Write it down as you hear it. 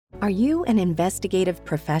Are you an investigative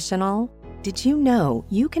professional? Did you know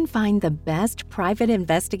you can find the best private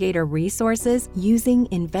investigator resources using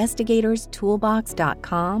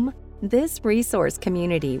investigatorstoolbox.com? This resource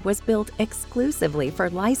community was built exclusively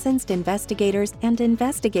for licensed investigators and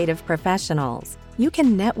investigative professionals. You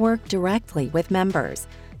can network directly with members,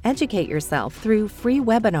 educate yourself through free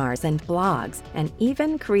webinars and blogs, and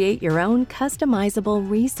even create your own customizable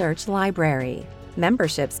research library.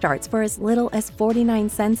 Membership starts for as little as 49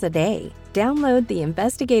 cents a day. Download the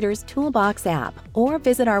Investigators Toolbox app or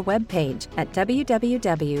visit our webpage at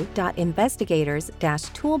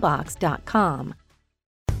www.investigators-toolbox.com.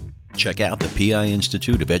 Check out the PI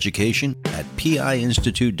Institute of Education at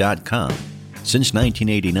piinstitute.com. Since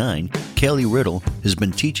 1989, Kelly Riddle has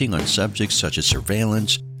been teaching on subjects such as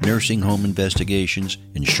surveillance, nursing home investigations,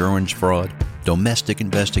 insurance fraud, domestic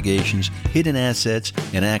investigations, hidden assets,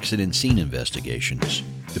 and accident scene investigations.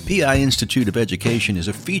 The PI Institute of Education is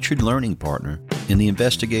a featured learning partner in the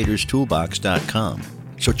investigatorstoolbox.com.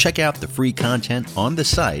 So check out the free content on the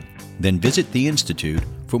site, then visit the Institute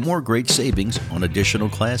for more great savings on additional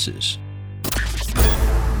classes.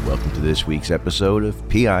 Welcome to this week's episode of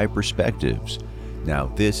PI Perspectives. Now,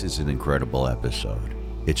 this is an incredible episode.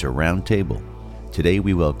 It's a roundtable. Today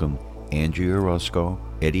we welcome Andrea Orozco,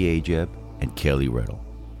 Eddie Ajeb, and Kelly Riddle.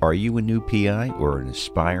 Are you a new PI or an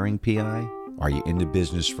aspiring PI? Are you in the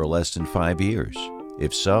business for less than 5 years?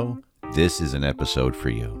 If so, this is an episode for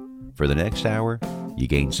you. For the next hour, you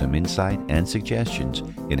gain some insight and suggestions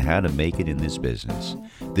in how to make it in this business.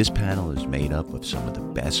 This panel is made up of some of the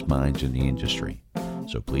best minds in the industry.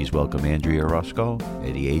 So please welcome Andrea Orozco,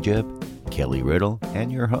 Eddie Ajeb, Kelly Riddle,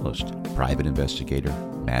 and your host, private investigator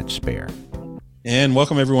Matt Spare. And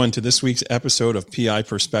welcome everyone to this week's episode of PI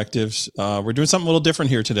Perspectives. We're doing something a little different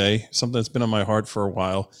here today, something that's been on my heart for a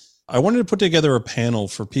while. I wanted to put together a panel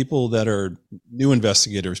for people that are new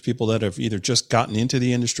investigators, people that have either just gotten into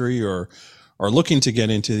the industry or are looking to get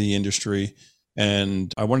into the industry.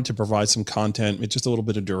 And I wanted to provide some content, just a little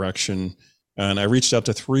bit of direction. And I reached out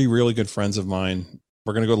to three really good friends of mine.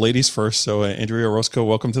 We're going to go ladies first. So Andrea Orozco,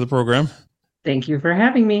 welcome to the program. Thank you for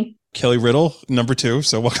having me. Kelly Riddle, number two.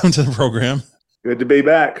 So welcome to the program. Good to be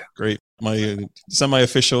back. Great. My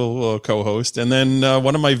semi-official co-host. And then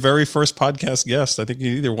one of my very first podcast guests, I think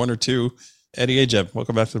either one or two, Eddie Ajeb.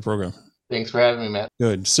 Welcome back to the program. Thanks for having me, Matt.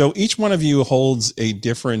 Good. So each one of you holds a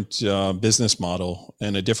different business model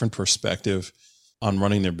and a different perspective on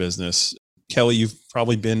running their business. Kelly, you've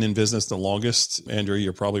probably been in business the longest. Andrew,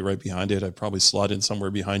 you're probably right behind it. I'd probably slot in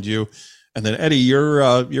somewhere behind you. And then Eddie, you're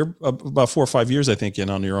about 4 or 5 years, I think, in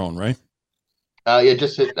on your own, right? Yeah,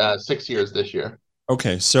 just hit 6 years this year.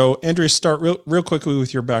 Okay, so Andrea, start real quickly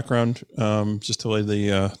with your background, just to lay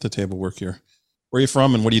the table work here. Where are you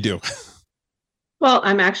from, and what do you do? Well,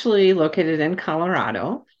 I'm actually located in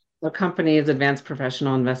Colorado. The company is Advanced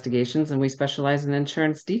Professional Investigations, and we specialize in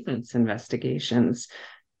insurance defense investigations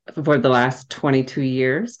for the last 22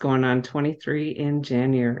 years, going on 23 in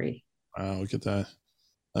January. Wow, look at that.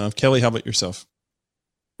 Kelly, how about yourself?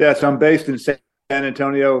 Yes, I'm based in San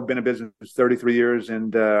Antonio. I've been in business for 33 years,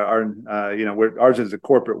 and ours is a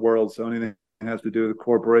corporate world, so anything that has to do with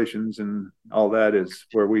corporations and all that is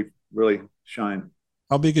where we really shine.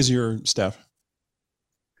 How big is your staff?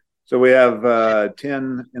 So we have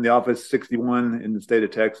 10 in the office, 61 in the state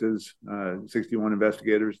of Texas, 61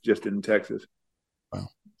 investigators just in Texas. Wow.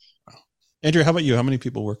 Andrea, how about you? How many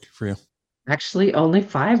people work for you? Actually, only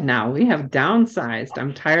 5 now. We have downsized.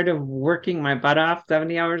 I'm tired of working my butt off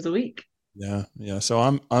 70 hours a week. Yeah. So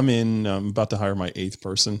I'm about to hire my 8th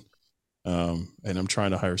person, and I'm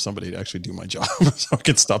trying to hire somebody to actually do my job so I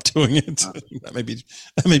can stop doing it.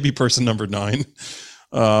 That may be person number 9.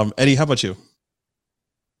 Eddie, how about you?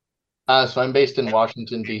 So I'm based in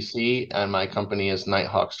Washington, D.C., and my company is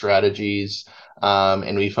Nighthawk Strategies,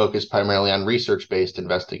 and we focus primarily on research-based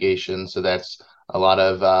investigations. So that's a lot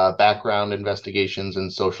of background investigations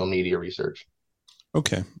and social media research.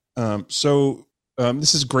 Okay. So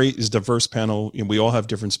this is great. It's a diverse panel. We all have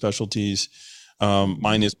different specialties.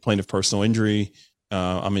 Mine is plaintiff personal injury.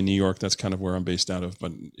 I'm in New York. That's kind of where I'm based out of.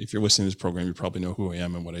 But if you're listening to this program, you probably know who I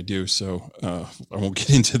am and what I do. So I won't get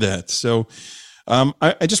into that. So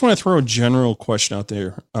I just want to throw a general question out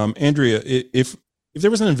there. Andrea, if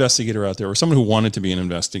there was an investigator out there or someone who wanted to be an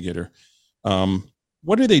investigator,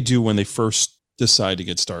 what do they do when they first decide to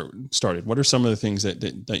get started? What are some of the things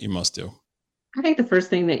that you must do? I think the first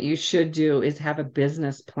thing that you should do is have a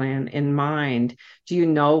business plan in mind. Do you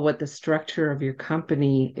know what the structure of your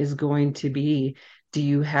company is going to be? Do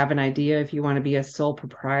you have an idea if you want to be a sole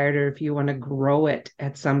proprietor, if you want to grow it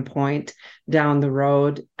at some point down the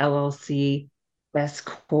road, LLC, S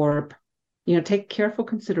Corp? take careful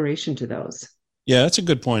consideration to those. Yeah, that's a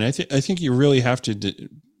good point. I think you really have to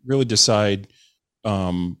really decide,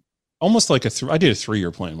 almost like I did a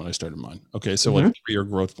 3-year plan when I started mine. Okay. So like a 3-year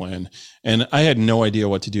growth plan, and I had no idea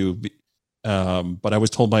what to do. But I was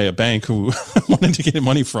told by a bank who wanted to get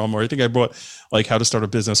money from, or I think I bought like How to Start a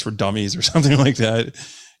Business for Dummies or something like that,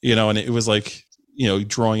 and it was like,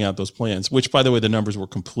 drawing out those plans, which by the way, the numbers were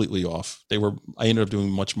completely off. I ended up doing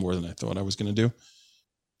much more than I thought I was going to do,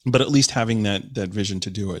 but at least having that vision to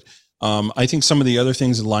do it. I think some of the other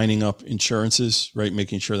things, lining up insurances, right?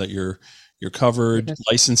 Making sure that you're covered. Yes.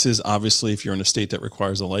 Licenses, obviously, if you're in a state that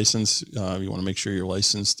requires a license, you want to make sure you're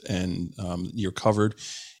licensed and you're covered.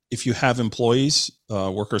 If you have employees,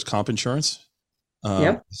 workers' comp insurance,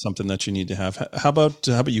 something that you need to have. How about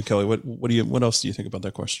you, Kelly? What else do you think about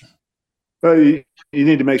that question? Well, you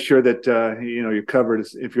need to make sure that you're covered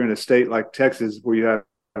if you're in a state like Texas where you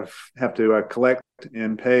have to collect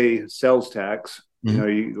and pay sales tax.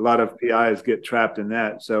 Mm-hmm. A lot of PIs get trapped in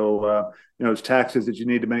that. So, it's taxes that you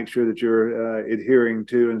need to make sure that you're adhering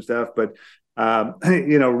to and stuff. But,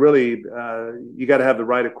 really, you got to have the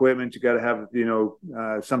right equipment. You got to have,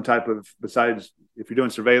 some type of, besides if you're doing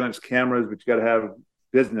surveillance cameras, but you got to have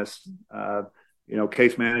business,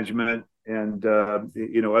 case management and,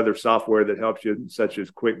 other software that helps you, such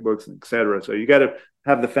as QuickBooks, et cetera. So you got to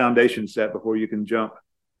have the foundation set before you can jump.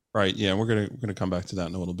 Right. Yeah. We're going to come back to that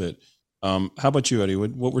in a little bit. How about you, Eddie?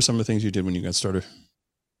 What were some of the things you did when you got started?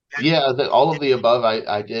 Yeah, all of the above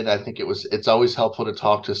I did. I think it's always helpful to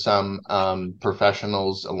talk to some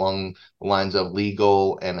professionals along the lines of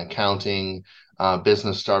legal and accounting,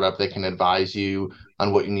 business startup. They can advise you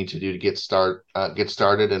on what you need to do to get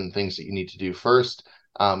started and things that you need to do first.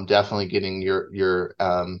 Definitely getting your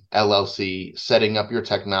LLC, setting up your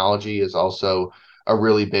technology is also a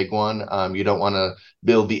really big one. You don't want to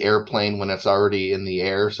build the airplane when it's already in the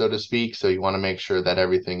air, so to speak. So you want to make sure that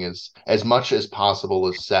everything is as much as possible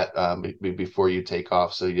is set before you take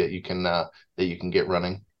off, so that you can get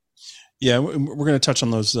running. Yeah, we're going to touch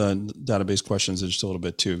on those database questions in just a little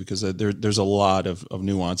bit too, because there's a lot of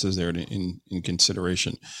nuances there in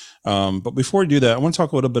consideration. But before we do that, I want to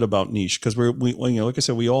talk a little bit about niche, because we like I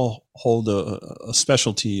said, we all hold a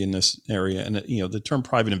specialty in this area, and the term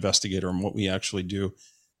private investigator and what we actually do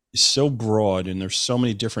is so broad, and there's so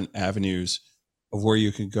many different avenues of where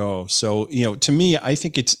you can go. So to me, I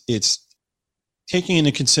think it's taking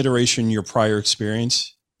into consideration your prior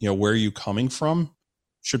experience, where you're coming from,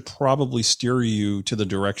 should probably steer you to the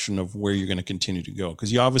direction of where you're going to continue to go,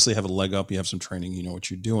 because you obviously have a leg up, you have some training, you know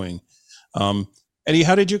what you're doing. Eddie,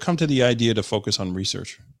 how did you come to the idea to focus on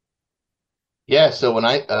research? Yeah, so when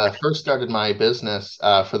I first started my business,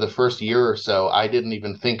 for the first year or so, I didn't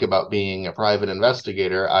even think about being a private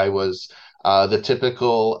investigator. I was the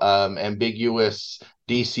typical ambiguous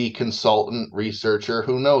DC consultant researcher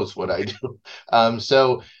who knows what I do.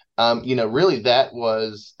 Really that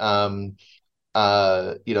was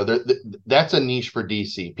that's a niche for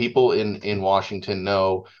DC. People in Washington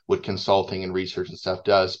know what consulting and research and stuff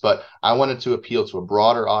does, but I wanted to appeal to a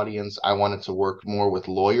broader audience. I wanted to work more with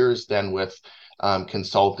lawyers than with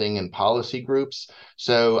consulting and policy groups.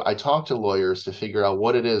 So I talked to lawyers to figure out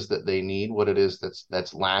what it is that they need, what it is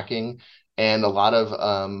that's lacking. And a lot of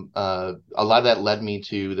that led me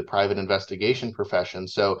to the private investigation profession.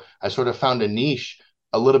 So I sort of found a niche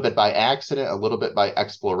a little bit by accident, a little bit by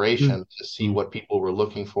exploration to see what people were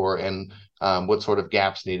looking for and what sort of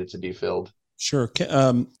gaps needed to be filled. Sure.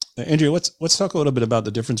 Andrea, let's talk a little bit about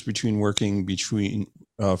the difference between working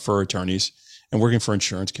for attorneys and working for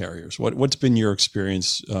insurance carriers. What's been your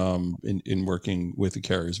experience in working with the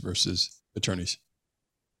carriers versus attorneys?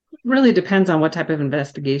 It really depends on what type of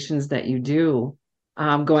investigations that you do.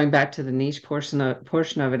 Going back to the niche portion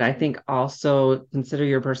of it, I think also consider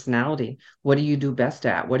your personality. What do you do best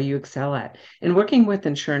at? What do you excel at? And working with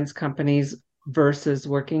insurance companies versus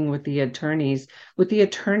working with the attorneys. With the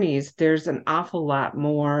attorneys, there's an awful lot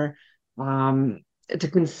more to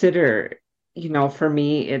consider. For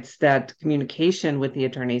me, it's that communication with the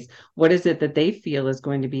attorneys. What is it that they feel is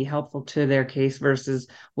going to be helpful to their case versus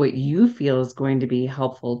what you feel is going to be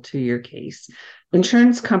helpful to your case?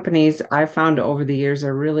 Insurance companies, I've found over the years,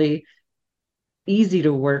 are really easy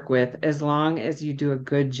to work with as long as you do a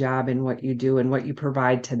good job in what you do and what you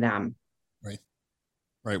provide to them.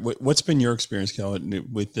 Right. What's been your experience, Kelly,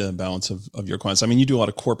 with the balance of your clients? I mean, you do a lot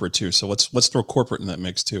of corporate too. So let's throw corporate in that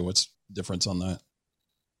mix too. What's the difference on that?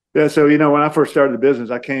 Yeah, so when I first started the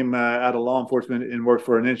business, I came out of law enforcement and worked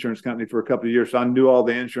for an insurance company for a couple of years. So I knew all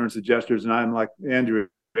the insurance adjusters, and I'm like Andrew.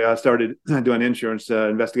 I started doing insurance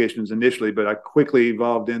investigations initially, but I quickly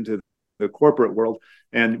evolved into the corporate world.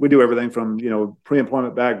 And we do everything from,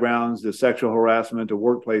 pre-employment backgrounds to sexual harassment to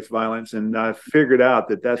workplace violence. And I figured out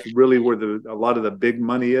that that's really where a lot of the big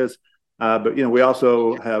money is. But, we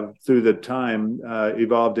also have, through the time,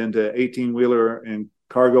 evolved into 18-wheeler and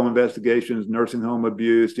cargo investigations, nursing home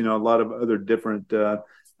abuse, a lot of other different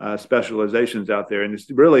specializations out there. And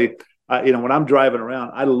it's really, when I'm driving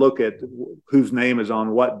around, I look at whose name is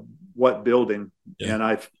on what building. Yeah. And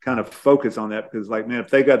I kind of focus on that because, like, man, if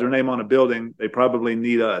they got their name on a building, they probably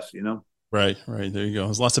need us, Right. There you go.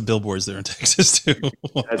 There's lots of billboards there in Texas too.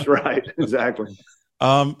 That's right. Exactly.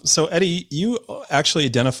 So Eddie, you actually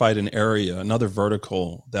identified an area, another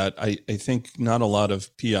vertical that I think not a lot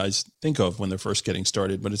of PIs think of when they're first getting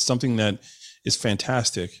started, but it's something that is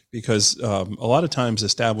fantastic because a lot of times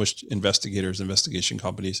established investigation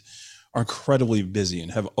companies are incredibly busy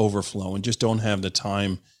and have overflow and just don't have the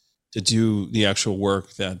time to do the actual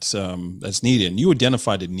work that's needed. And you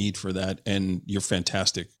identified a need for that, and you're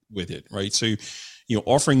fantastic with it, right? So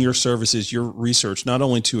offering your services, your research, not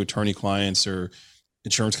only to attorney clients or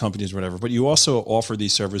insurance companies, or whatever, but you also offer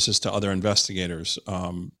these services to other investigators.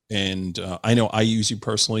 I know I use you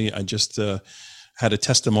personally. I just had a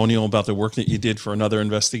testimonial about the work that you did for another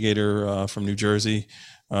investigator from New Jersey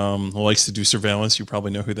who likes to do surveillance. You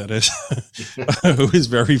probably know who that is, who is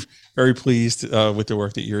very, very pleased with the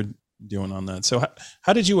work that you're doing on that. So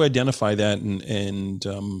how did you identify that and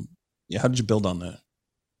how did you build on that?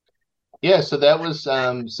 Yeah, so that was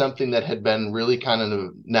something that had been really kind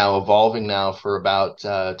of now evolving now for about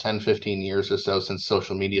 10, 15 years or so since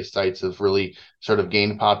social media sites have really sort of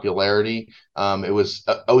gained popularity. It was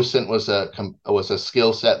OSINT was a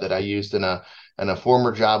skill set that I used in a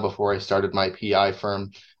former job before I started my PI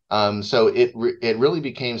firm. So it really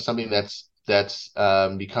became something that's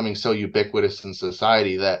becoming so ubiquitous in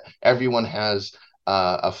society that everyone has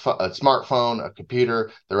a smartphone, a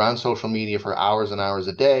computer. They're on social media for hours and hours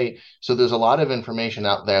a day. So there's a lot of information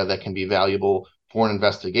out there that can be valuable for an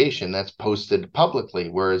investigation that's posted publicly.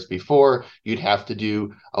 Whereas before, you'd have to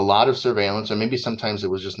do a lot of surveillance, or maybe sometimes it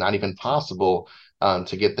was just not even possible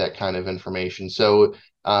to get that kind of information. So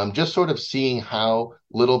just sort of seeing how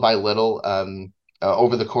little by little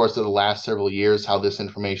over the course of the last several years, how this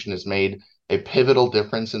information has made a pivotal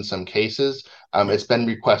difference in some cases. It's been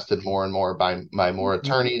requested more and more by more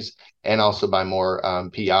attorneys and also by more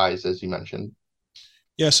PIs, as you mentioned.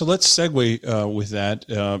 Yeah, so let's segue with that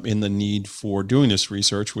in the need for doing this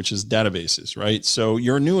research, which is databases, right? So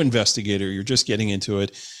you're a new investigator, you're just getting into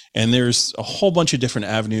it, and there's a whole bunch of different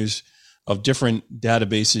avenues of different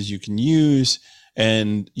databases you can use.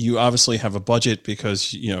 And you obviously have a budget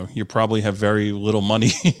because, you probably have very little money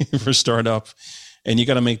for startup. And you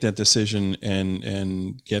got to make that decision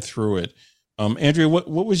and get through it. Andrea, what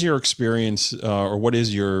was your experience or what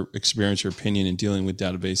is your experience or opinion in dealing with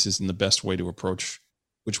databases and the best way to approach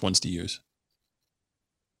which ones to use?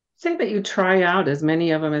 I think that you try out as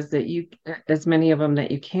many of them that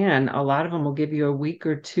you can. A lot of them will give you a week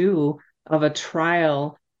or two of a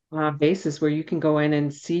trial basis where you can go in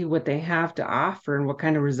and see what they have to offer and what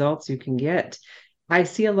kind of results you can get. I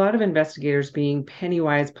see a lot of investigators being penny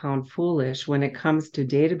wise, pound foolish when it comes to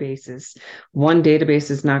databases. One database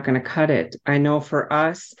is not going to cut it. I know for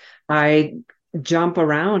us, I jump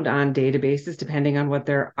around on databases depending on what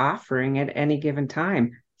they're offering at any given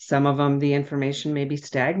time. Some of them, the information may be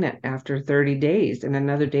stagnant after 30 days, and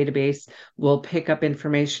another database will pick up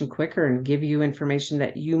information quicker and give you information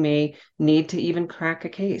that you may need to even crack a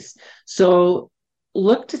case. So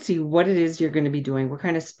look to see what it is you're going to be doing, what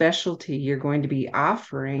kind of specialty you're going to be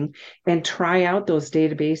offering, and try out those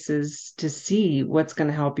databases to see what's going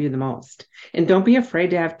to help you the most. And don't be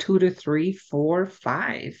afraid to have 2 to 3, 4,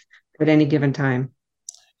 5 at any given time.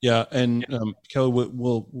 Yeah. And Kelly,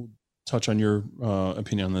 we'll touch on your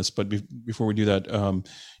opinion on this, but before we do that, one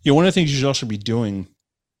of the things you should also be doing,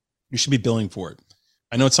 you should be billing for it.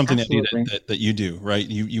 I know it's something that you do, right?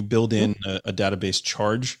 You build in a database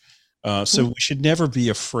charge. So we should never be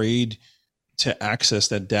afraid to access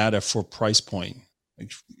that data for price point.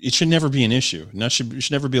 It should never be an issue. And that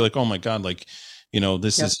should never be like, oh my God,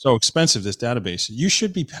 this is so expensive, this database. You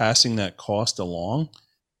should be passing that cost along.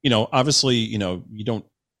 Obviously, you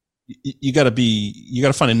got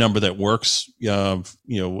to find a number that works,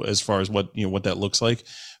 as far as what that looks like,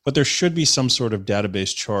 but there should be some sort of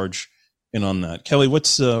database charge in on that. Kelly,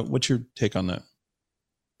 what's your take on that?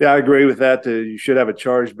 Yeah, I agree with that. You should have a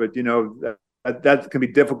charge, but that can be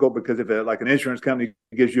difficult because if like an insurance company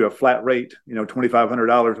gives you a flat rate,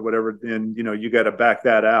 $2,500 or whatever, then you got to back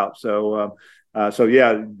that out. So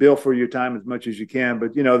yeah, bill for your time as much as you can.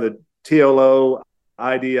 But the TLO,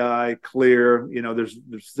 IDI, Clear. There's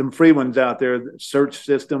some free ones out there.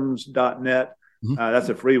 Searchsystems.net. That's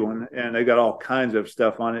a free one, and they got all kinds of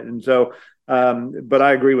stuff on it. And so, but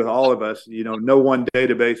I agree with all of us. No one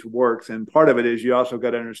database works, and part of it is you also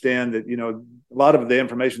got to understand that a lot of the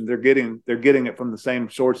information they're getting it from the same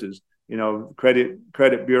sources.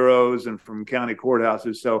 Credit bureaus and from county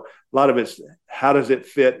courthouses. So a lot of it's how does it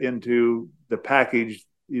fit into the package,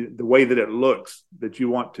 the way that it looks that you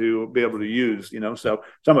want to be able to use. So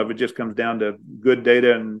some of it just comes down to good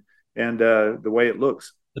data and the way it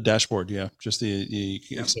looks. The dashboard, yeah, just the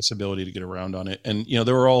accessibility to get around on it. And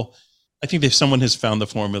they're all, I think if someone has found the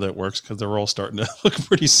formula that works, because they're all starting to look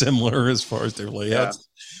pretty similar as far as their layouts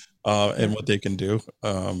and what they can do,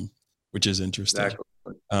 which is interesting. Exactly.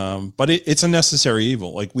 But it's a necessary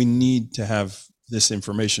evil. Like, we need to have this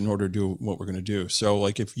information in order to do what we're going to do. So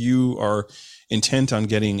like, if you are intent on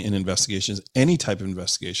getting in investigations, any type of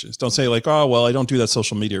investigations, don't say like, oh, well, I don't do that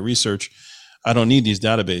social media research, I don't need these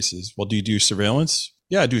databases. Well, do you do surveillance?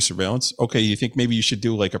 Yeah, I do surveillance. Okay, you think maybe you should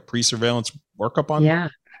do like a pre-surveillance workup on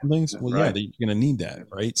things? Well, right. Yeah, you're going to need that,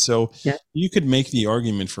 right? So you could make the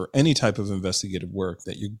argument for any type of investigative work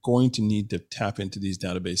that you're going to need to tap into these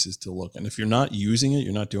databases to look. And if you're not using it,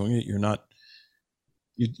 you're not doing it,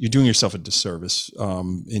 you're doing yourself a disservice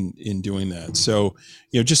in doing that. So,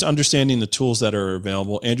 just understanding the tools that are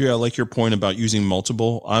available. Andrea, I like your point about using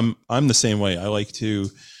multiple. I'm the same way. I like to,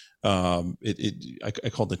 I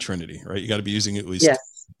call it the Trinity, right? You got to be using at least,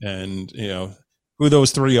 and who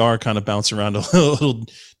those three are kind of bounce around a little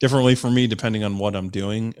differently for me, depending on what I'm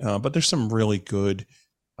doing. But there's some really good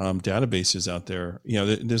databases out there.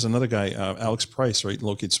 There's another guy, Alex Price, right?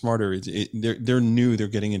 Locate Smarter. They're new. They're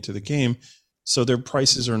getting into the game, so their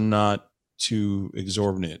prices are not too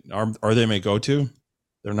exorbitant. Are they my go-to?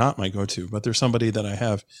 They're not my go-to, but they're somebody that I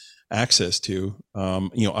have access to.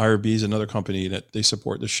 IRB is another company that they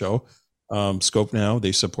support the show. Scope Now,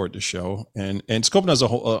 they support the show, and Scope Now is a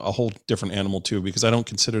whole different animal too, because I don't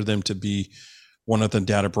consider them to be one of the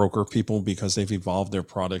data broker people, because they've evolved their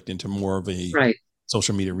product into more of a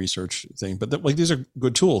social media research thing. But these are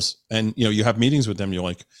good tools, and you have meetings with them. You're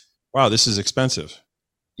like, wow, this is expensive.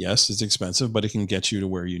 Yes, it's expensive, but it can get you to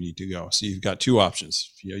where you need to go. So you've got two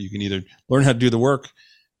options. You can either learn how to do the work,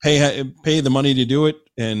 pay the money to do it,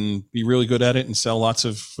 and be really good at it, and sell lots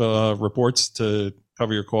of reports to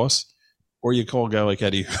cover your costs. Or you call a guy like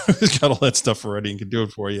Eddie, who's got all that stuff already and can do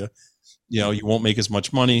it for you. You won't make as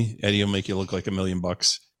much money. Eddie will make you look like $1 million,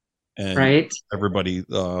 and everybody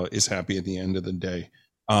is happy at the end of the day.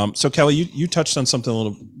 So Kelly, you touched on something a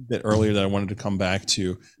little bit earlier that I wanted to come back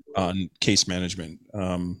to on case management.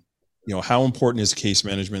 How important is case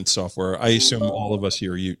management software? I assume all of us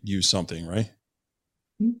here use something, right?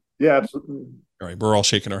 Yeah, absolutely. All right, we're all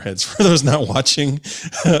shaking our heads for those not watching.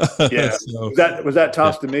 Yeah. So, was that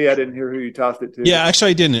tossed to me? I didn't hear who you tossed it to. Yeah, actually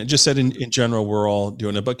I didn't. It just said in general we're all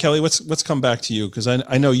doing it. But Kelly, let's come back to you, because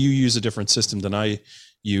I know you use a different system than I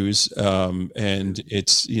use, and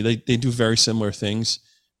it's they do very similar things,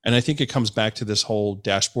 and I think it comes back to this whole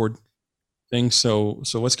dashboard thing. So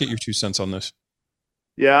let's get your 2 cents on this.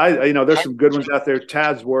 Yeah, there's some good ones out there.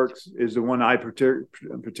 TazWorks is the one I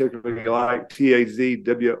particularly like.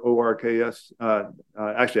 TazWorks.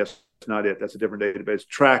 Actually, that's not it. That's a different database.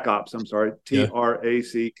 TrackOps. I'm sorry.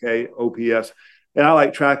 TrackOps. And I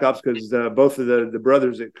like TrackOps because both of the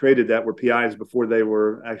brothers that created that were PIs before they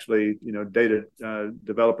were actually data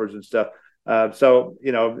developers and stuff. So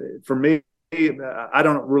for me, I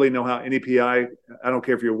don't really know how any PI, I don't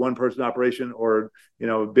care if you're a one person operation or,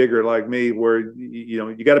 bigger like me, where,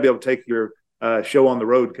 you got to be able to take your show on the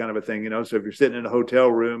road kind of a thing, So if you're sitting in a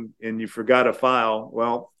hotel room and you forgot a file,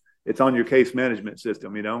 well, it's on your case management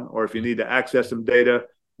system, or if you need to access some data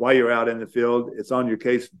while you're out in the field, it's on your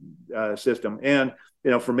case system. And,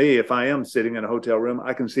 for me, if I am sitting in a hotel room,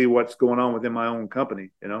 I can see what's going on within my own company,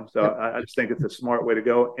 so I just think it's a smart way to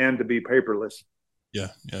go and to be paperless. Yeah,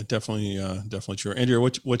 definitely true. Andrea,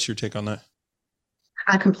 what's your take on that?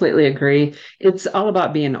 I completely agree. It's all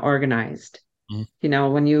about being organized.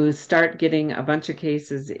 Mm-hmm. When you start getting a bunch of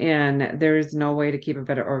cases in, there is no way to keep it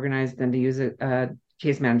better organized than to use a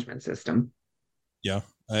case management system. Yeah.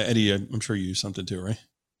 Eddie, I'm sure you use something too, right?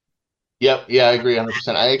 Yep. Yeah, I agree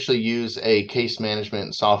 100%. I actually use a case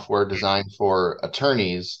management software designed for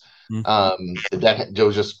attorneys. That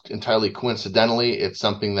was just entirely coincidentally. It's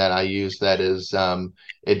something that I use that is,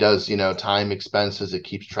 it does, time, expenses. It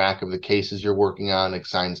keeps track of the cases you're working on,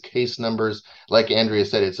 assigns case numbers. Like Andrea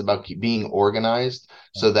said, it's about being organized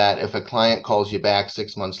so that if a client calls you back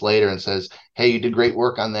 6 months later and says, hey, you did great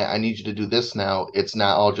work on that, I need you to do this now, it's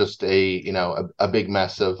not all just a big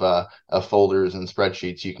mess of folders and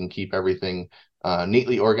spreadsheets. You can keep everything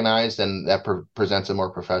neatly organized, and that presents a more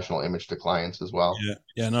professional image to clients as well.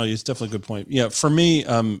 Yeah, no, it's definitely a good point. Yeah, for me,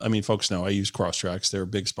 I mean, folks know I use Crosstracks. They're a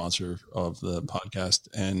big sponsor of the podcast,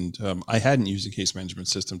 and I hadn't used a case management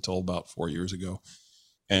system till about 4 years ago,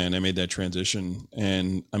 and I made that transition.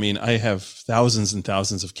 And I mean, I have thousands and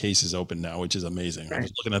thousands of cases open now, which is amazing. Right. I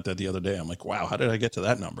was looking at that the other day. I'm like, wow, how did I get to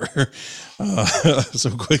that number so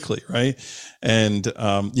quickly, right? And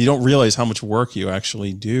you don't realize how much work you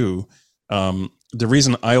actually do. The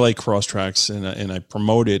reason I like Crosstracks and I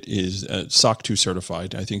promote it is SOC 2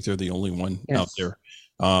 certified. I think they're the only one out there.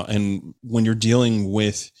 And when you're dealing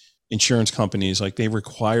with insurance companies, like they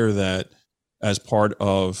require that as part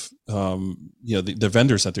of the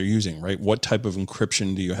vendors that they're using, right? What type of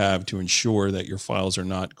encryption do you have to ensure that your files are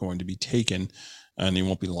not going to be taken and they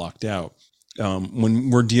won't be locked out?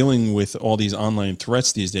 When we're dealing with all these online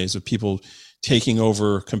threats these days of people taking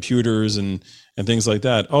over computers and things like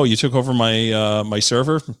that. Oh, you took over my my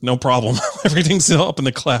server? No problem. Everything's still up in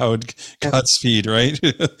the cloud. Godspeed, right?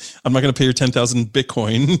 I'm not going to pay your 10,000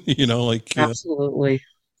 Bitcoin. Absolutely.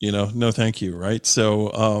 No, thank you, right?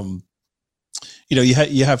 So,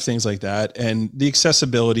 you have things like that, and the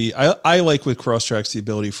accessibility. I like with Crosstracks the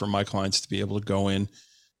ability for my clients to be able to go in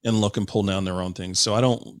and look and pull down their own things. So I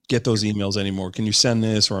don't get those emails anymore. Can you send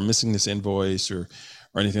this, or I'm missing this invoice, or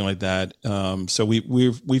anything like that. So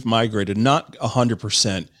we've migrated, not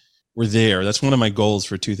 100%. We're there. That's one of my goals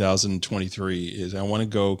for 2023 is I want to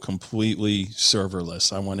go completely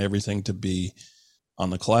serverless. I want everything to be on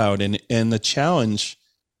the cloud. And the challenge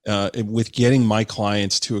with getting my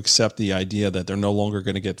clients to accept the idea that they're no longer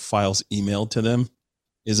going to get files emailed to them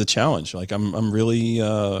is a challenge. Like I'm really,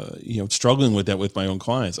 struggling with that with my own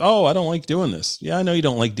clients. Oh, I don't like doing this. Yeah, I know you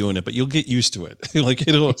don't like doing it, but you'll get used to it. Like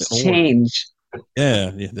it'll change.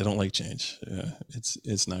 Yeah, they don't like change. Yeah,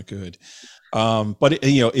 it's not good. But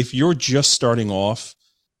if you're just starting off,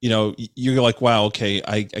 you're like, wow, okay,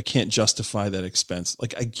 I can't justify that expense.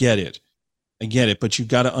 Like I get it, but you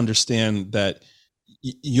got to understand that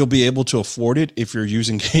you'll be able to afford it if you're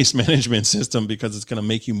using case management system, because it's going to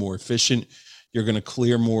make you more efficient. You're going to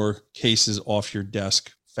clear more cases off your desk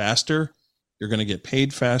faster. You're going to get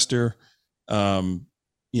paid faster.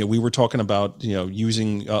 We were talking about,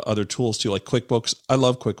 using other tools too, like QuickBooks. I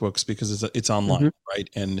love QuickBooks because it's online, right?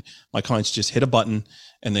 And my clients just hit a button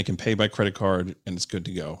and they can pay by credit card and it's good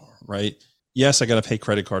to go, right? Yes, I got to pay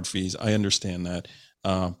credit card fees. I understand that.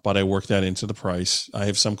 But I work that into the price. I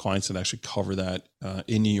have some clients that actually cover that.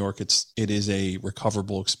 In New York, it is a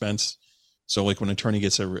recoverable expense. So like when an attorney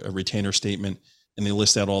gets a retainer statement and they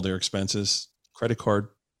list out all their expenses, credit card,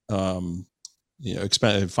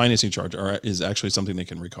 financing charge is actually something they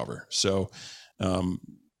can recover. So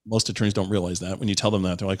most attorneys don't realize that. When you tell them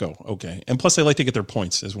that, they're like, oh, okay. And plus they like to get their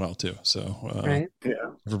points as well too. So right.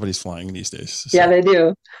 Everybody's flying these days. So. Yeah, they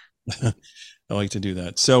do. I like to do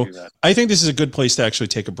that. So I think this is a good place to actually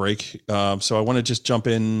take a break. So I want to just jump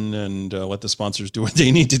in and let the sponsors do what they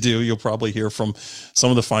need to do. You'll probably hear from some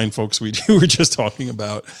of the fine folks we were just talking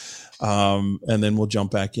about. And then we'll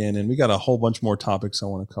jump back in, and we got a whole bunch more topics I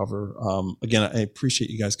want to cover. Again, I appreciate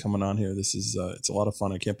you guys coming on here. This is, it's a lot of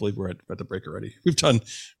fun. I can't believe we're at the break already. We've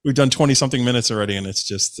done 20 something minutes already, and it's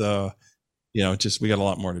just, we got a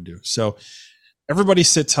lot more to do. So everybody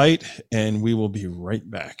sit tight and we will be right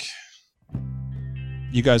back.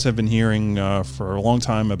 You guys have been hearing for a long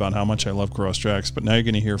time about how much I love Crosstracks, but now you're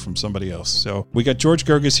going to hear from somebody else. So we got George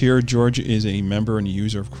Gerges here. George is a member and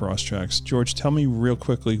user of Crosstracks. George, tell me real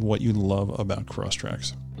quickly what you love about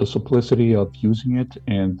Crosstracks. The simplicity of using it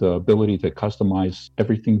and the ability to customize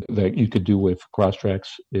everything that you could do with Crosstracks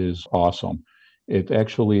is awesome. It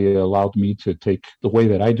actually allowed me to take the way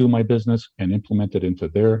that I do my business and implement it into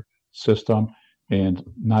their system. And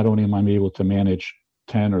not only am I able to manage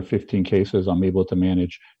 10 or 15 cases, I'm able to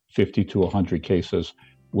manage 50 to 100 cases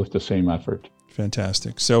with the same effort.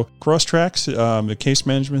 Fantastic. So Crosstracks, the case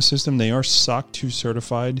management system, they are SOC 2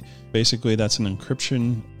 certified. Basically, that's an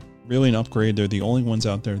encryption, really an upgrade. They're the only ones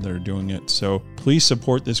out there that are doing it. So please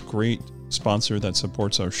support this great sponsor that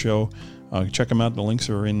supports our show. Check them out. The links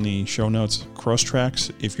are in the show notes.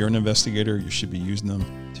 Crosstracks, if you're an investigator, you should be using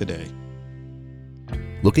them today.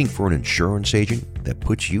 Looking for an insurance agent that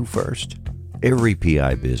puts you first? Every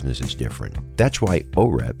PI business is different. That's why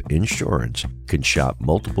OREP Insurance can shop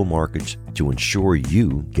multiple markets to ensure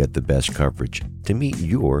you get the best coverage to meet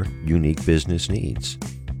your unique business needs.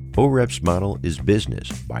 OREP's model is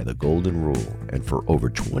business by the golden rule, and for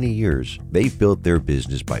over 20 years, they've built their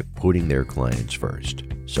business by putting their clients first.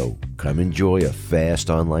 So come enjoy a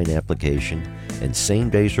fast online application and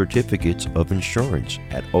same-day certificates of insurance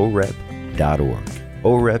at OREP.org.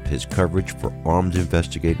 OREP has coverage for armed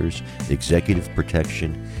investigators, executive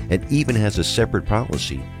protection, and even has a separate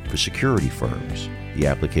policy for security firms. The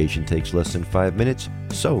application takes less than 5 minutes,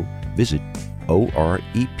 so visit orep.org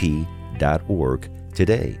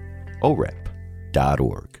today.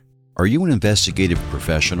 orep.org. Are you an investigative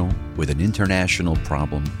professional with an international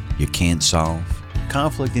problem you can't solve?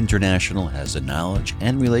 Conflict International has the knowledge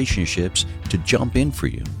and relationships to jump in for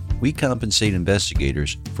you. We compensate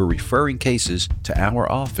investigators for referring cases to our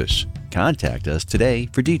office. Contact us today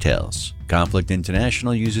for details. Conflict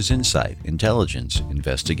International uses insight, intelligence,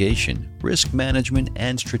 investigation, risk management,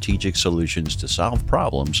 and strategic solutions to solve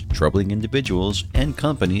problems troubling individuals and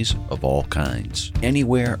companies of all kinds,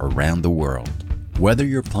 anywhere around the world. Whether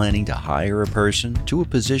you're planning to hire a person to a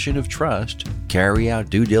position of trust, carry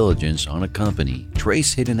out due diligence on a company,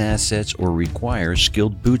 trace hidden assets, or require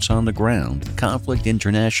skilled boots on the ground, Conflict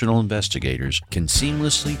International investigators can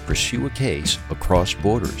seamlessly pursue a case across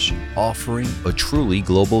borders, offering a truly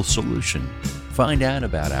global solution. Find out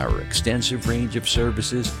about our extensive range of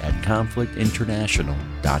services at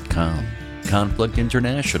conflictinternational.com. Conflict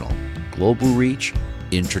International, global reach,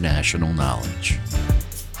 international knowledge.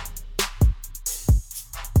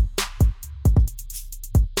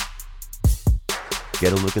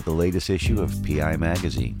 Get a look at the latest issue of PI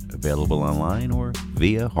Magazine, available online or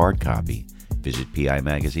via hard copy. Visit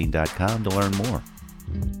pimagazine.com to learn more.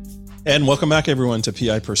 And welcome back, everyone, to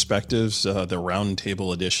PI Perspectives, the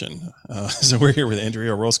Roundtable Edition. So we're here with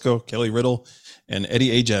Andrea Orozco, Kelly Riddle, and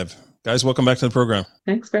Eddie Ajev. Guys, welcome back to the program.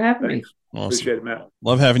 Thanks for having me. Awesome. Appreciate it, Matt.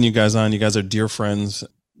 Love having you guys on. You guys are dear friends.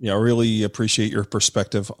 I really appreciate your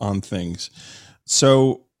perspective on things.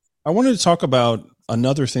 So I wanted to talk about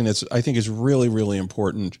another thing that's I think is really, really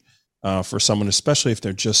important for someone, especially if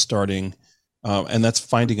they're just starting, and that's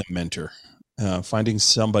finding a mentor, finding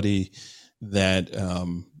somebody that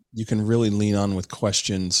you can really lean on with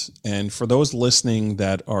questions. And for those listening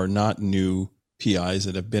that are not new PIs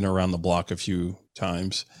that have been around the block a few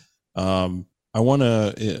times, I want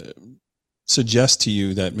to suggest to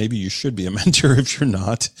you that maybe you should be a mentor if you're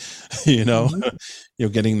not,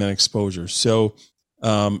 getting that exposure. So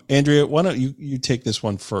Andrea, why don't you take this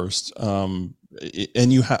one first? And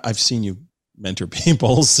I've seen you mentor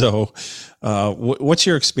people. So what's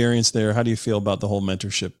your experience there? How do you feel about the whole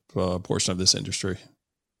mentorship portion of this industry?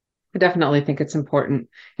 I definitely think it's important.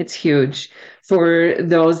 It's huge. For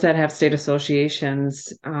those that have state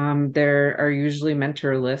associations, there are usually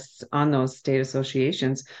mentor lists on those state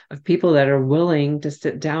associations of people that are willing to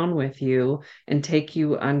sit down with you and take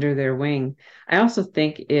you under their wing. I also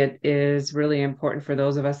think it is really important for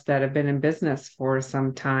those of us that have been in business for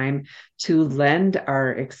some time to lend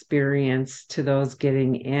our experience to those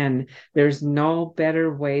getting in. There's no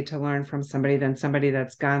better way to learn from somebody than somebody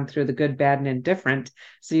that's gone through the good, bad, and indifferent.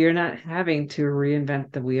 So you're not having to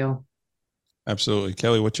reinvent the wheel. Absolutely.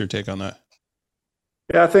 Kelly, what's your take on that?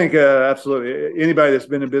 Yeah, I think absolutely. Anybody that's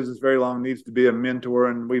been in business very long needs to be a mentor,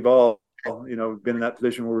 and we've all been in that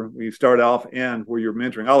position where we start off and where you're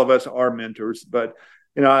mentoring. All of us are mentors, but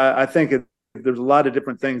I think there's a lot of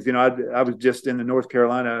different things. I was just in the North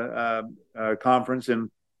Carolina conference,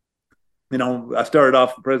 and I started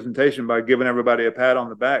off the presentation by giving everybody a pat on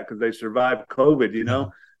the back because they survived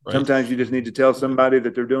COVID. Right. Sometimes you just need to tell somebody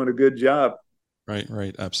that they're doing a good job.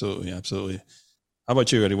 Right. Absolutely. How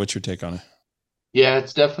about you, Eddie? What's your take on it? Yeah,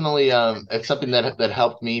 it's definitely it's something that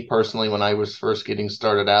helped me personally when I was first getting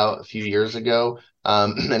started out a few years ago.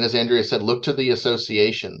 And as Andrea said, look to the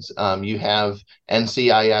associations. You have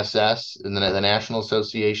NCISS, and then the National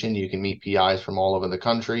Association. You can meet PIs from all over the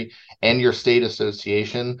country, and your state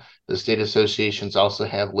association. The state associations also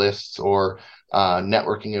have lists or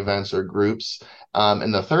networking events or groups.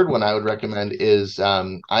 And the third one I would recommend is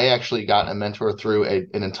I actually got a mentor through an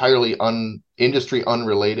entirely industry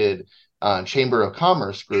unrelated Chamber of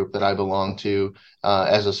Commerce group that I belong to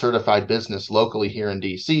as a certified business locally here in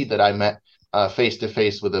DC that I met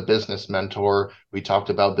face-to-face with a business mentor. We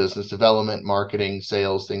talked about business development, marketing,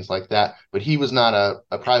 sales, things like that. But he was not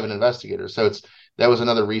a private investigator. So that was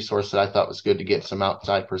another resource that I thought was good to get some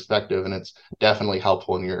outside perspective. And it's definitely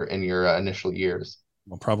helpful in your initial years.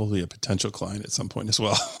 Well, probably a potential client at some point as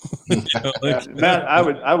well. Matt,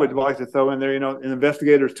 I would like to throw in there, an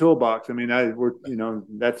investigator's toolbox. I mean,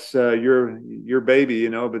 that's your baby,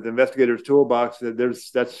 but the investigator's toolbox,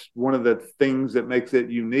 that's one of the things that makes it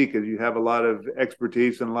unique is you have a lot of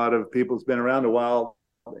expertise and a lot of people that's been around a while,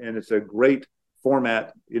 and it's a great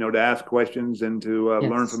format, to ask questions and to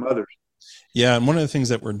learn from others. Yeah, and one of the things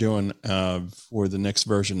that we're doing for the next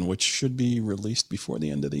version, which should be released before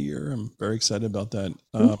the end of the year, I'm very excited about that.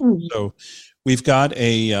 So we've got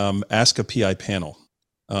a Ask a PI panel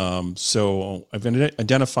So I've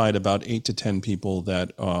identified about 8 to 10 people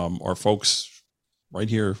that are folks right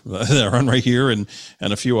here that are on right here, and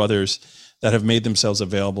a few others that have made themselves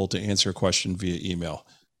available to answer a question via email.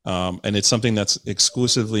 And it's something that's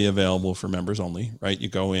exclusively available for members only, right? You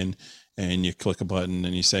go in and you click a button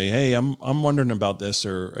and you say, hey, I'm wondering about this,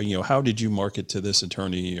 or, how did you market to this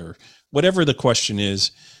attorney, or whatever the question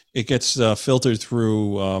is. It gets filtered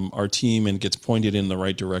through our team and gets pointed in the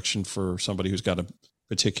right direction for somebody who's got a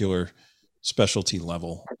particular specialty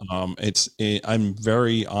level. I'm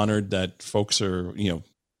very honored that folks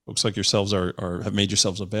like yourselves have made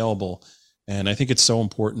yourselves available. And I think it's so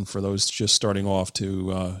important for those just starting off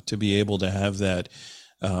to be able to have that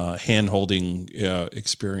hand-holding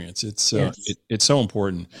experience. It's it's so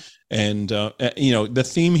important. And the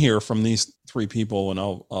theme here from these three people, and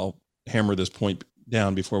I'll hammer this point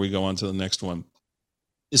down before we go on to the next one,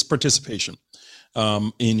 is participation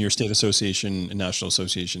in your state association and national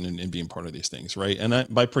association, and being part of these things, right? And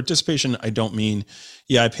by participation, I don't mean,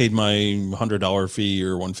 I paid my $100 fee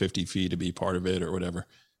or $150 fee to be part of it or whatever.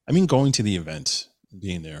 I mean going to the event,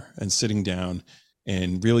 being there and sitting down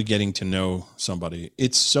and really getting to know somebody.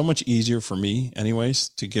 It's so much easier for me anyways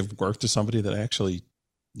to give work to somebody that I actually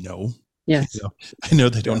know. Yes. I know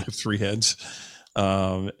they don't have three heads.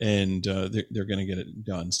 And they're going to get it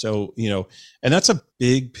done. So, and that's a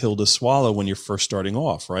big pill to swallow when you're first starting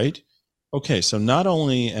off, right? Okay. So not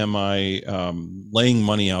only am I laying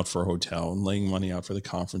money out for a hotel and laying money out for the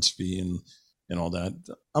conference fee and all that,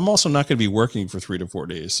 I'm also not going to be working for 3 to 4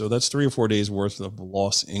 days. So that's 3 or 4 days worth of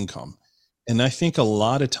lost income. And I think a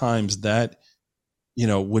lot of times that,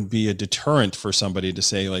 would be a deterrent for somebody to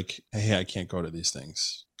say like, hey, I can't go to these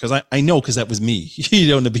things. Because I know, because that was me,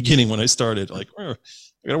 in the beginning when I started, like, I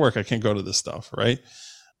gotta work, I can't go to this stuff, right?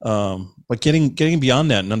 But getting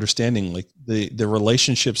beyond that and understanding like the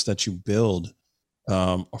relationships that you build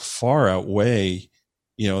far outweigh,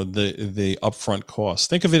 the upfront costs.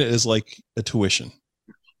 Think of it as like a tuition,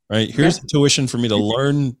 right? Here's the tuition for me to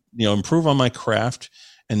learn, improve on my craft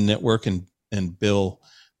and network and bill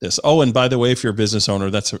this. Oh, and by the way, if you're a business owner,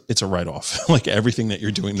 it's a write-off. Like everything that you're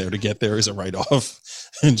doing there to get there is a write-off,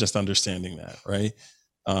 and just understanding that, right?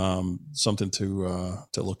 Something to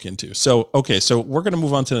look into. So, okay. So we're going to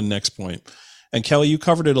move on to the next point. And Kelly, you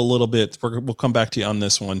covered it a little bit. We'll come back to you on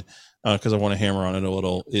this one because I want to hammer on it a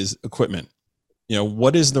little, is equipment.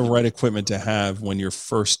 What is the right equipment to have when you're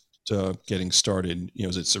first getting started?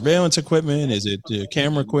 Is it surveillance equipment? Is it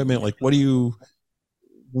camera equipment? Like, what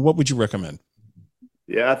would you recommend?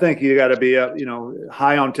 Yeah, I think you got to be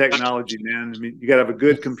high on technology, man. I mean, you got to have a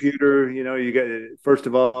good computer. First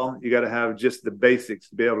of all, you got to have just the basics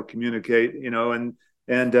to be able to communicate. Before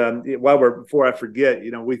I forget,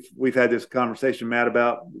 we've had this conversation, Matt,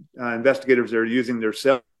 about investigators that are using their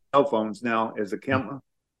cell phones now as a camera.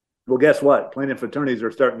 Well, guess what? Plaintiff attorneys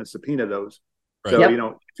are starting to subpoena those. Right.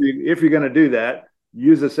 So if you're going to do that,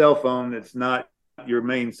 use a cell phone that's not your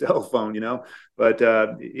main cell phone, but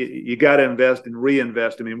you got to invest and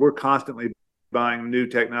reinvest. I mean, we're constantly buying new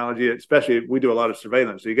technology, especially if we do a lot of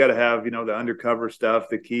surveillance. So you got to have, the undercover stuff,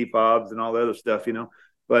 the key fobs and all the other stuff,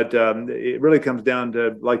 but it really comes down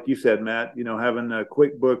to, like you said, Matt, having a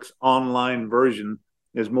QuickBooks online version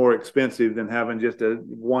is more expensive than having just a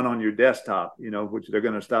one on your desktop, which they're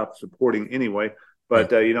going to stop supporting anyway. But,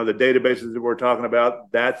 the databases that we're talking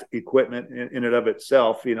about, that's equipment in and of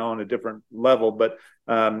itself, on a different level. But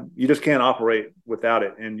you just can't operate without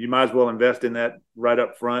it. And you might as well invest in that right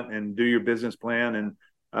up front and do your business plan and,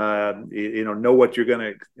 know what you're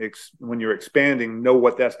going to, when you're expanding, know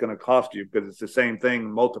what that's going to cost you, because it's the same thing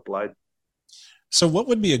multiplied. So what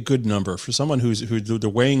would be a good number for someone who's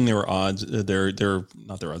weighing their odds, their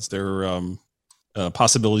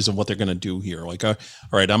possibilities of what they're going to do here? Like, all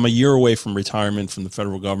right, I'm a year away from retirement from the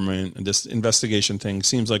federal government, and this investigation thing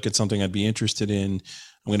seems like it's something I'd be interested in.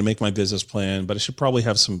 I'm going to make my business plan, but I should probably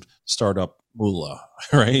have some startup moolah,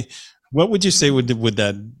 right? What would you say would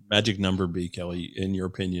that magic number be, Kelly, in your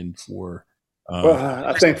opinion, for? Well,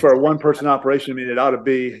 I think for a one-person operation, it ought to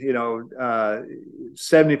be,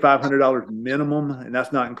 $7,500 minimum, and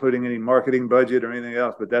that's not including any marketing budget or anything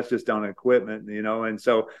else. But that's just on equipment, And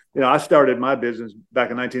so, I started my business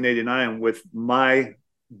back in 1989 with my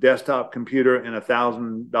desktop computer and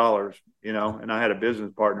 $1,000, and I had a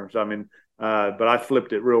business partner. So but I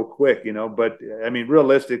flipped it real quick, But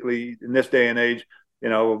realistically, in this day and age,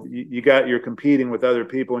 you're competing with other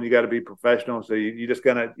people, and you got to be professional. So you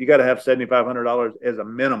got to have $7,500 as a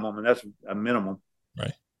minimum, and that's a minimum.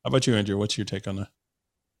 Right. How about you, Andrew? What's your take on that?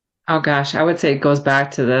 Oh gosh, I would say it goes back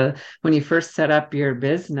to when you first set up your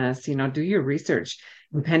business, do your research,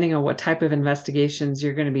 depending on what type of investigations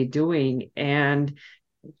you're going to be doing. And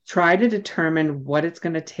try to determine what it's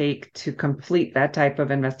going to take to complete that type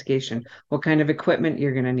of investigation, what kind of equipment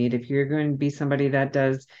you're going to need. If you're going to be somebody that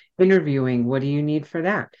does interviewing, what do you need for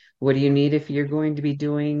that? What do you need if you're going to be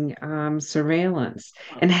doing surveillance,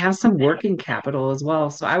 and have some working capital as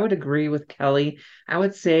well? So I would agree with Kelly. I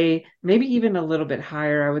would say maybe even a little bit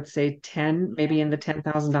higher. I would say 10, maybe in the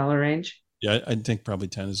 $10,000 range. Yeah, I think probably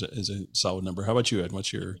 10 is a solid number. How about you, Ed?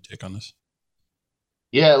 What's your take on this?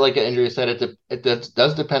 Yeah, like Andrea said,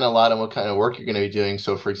 does depend a lot on what kind of work you're going to be doing.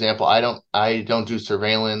 So, for example, I don't do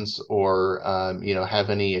surveillance or have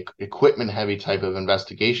any equipment heavy type of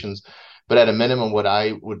investigations. But at a minimum, what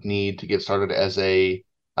I would need to get started as a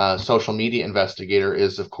social media investigator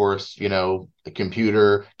is, of course, a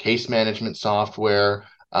computer, case management software,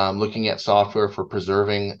 looking at software for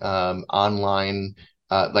preserving online,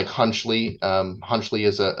 like Hunchly. Hunchly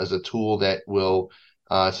is a tool that will.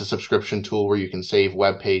 It's a subscription tool where you can save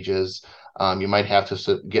web pages. You might have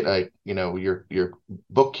to get your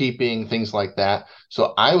bookkeeping, things like that.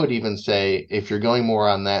 So I would even say if you're going more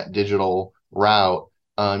on that digital route,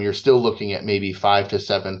 you're still looking at maybe 5,000 to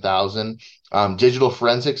 7,000. Digital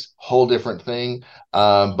forensics, whole different thing.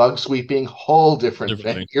 Bug sweeping, whole different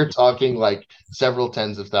thing. You're talking like several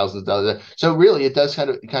tens of thousands of dollars. So really, it does kind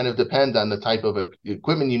of depend on the type of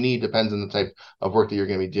equipment you need. Depends on the type of work that you're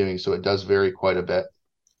going to be doing. So it does vary quite a bit.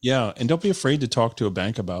 Yeah, and don't be afraid to talk to a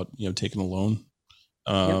bank about taking a loan.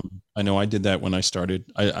 Yep. I know I did that when I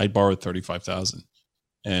started. I borrowed 35,000,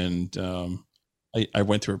 and I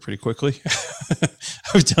went through it pretty quickly.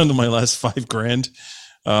 I was down to my last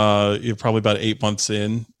 $5,000. Probably about 8 months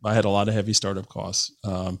in. I had a lot of heavy startup costs,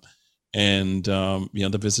 and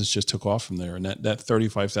the business just took off from there. And that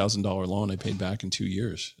 $35,000 loan I paid back in 2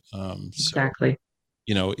 years. Exactly.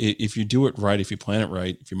 So, if you do it right, if you plan it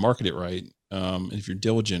right, if you market it right. If you're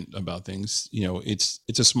diligent about things,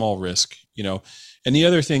 it's a small risk, and the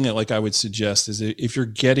other thing that I would suggest is if you're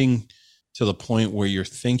getting to the point where you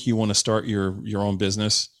think you want to start your own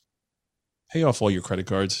business, pay off all your credit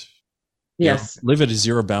cards. Yes. Live at a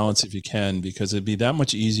zero balance if you can, because it'd be that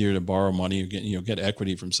much easier to borrow money or get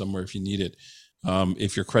equity from somewhere if you need it.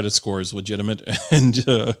 If your credit score is legitimate and,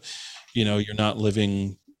 you're not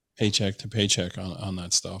living paycheck to paycheck on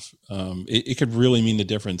that stuff. It could really mean the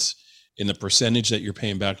difference in the percentage that you're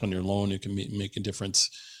paying back on your loan. It can make a difference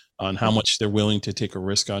on how much they're willing to take a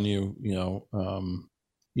risk on you,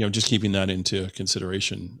 just keeping that into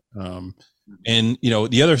consideration. And,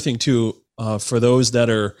 the other thing too, for those that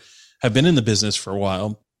have been in the business for a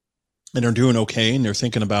while and are doing okay, and they're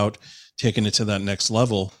thinking about taking it to that next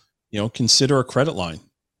level, consider a credit line,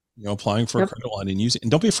 applying for a credit line and use it.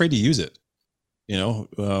 And don't be afraid to use it,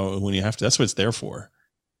 when you have to. That's what it's there for,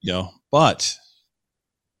 but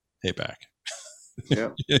pay it back. Yeah.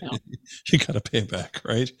 You got to pay it back,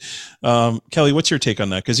 right? Kelly, what's your take on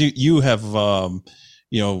that? Because you have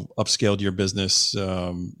upscaled your business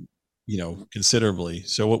considerably.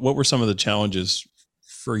 So what were some of the challenges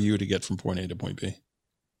for you to get from point A to point B?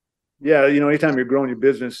 Yeah, anytime you're growing your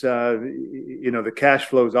business, the cash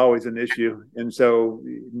flow is always an issue, and so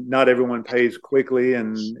not everyone pays quickly,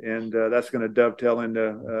 and that's going to dovetail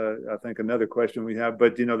into I think another question we have.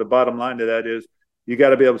 But the bottom line to that is you got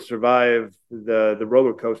to be able to survive the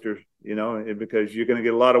roller coasters, because you're going to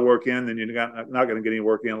get a lot of work in, then you're not going to get any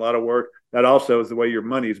work in. A lot of work, that also is the way your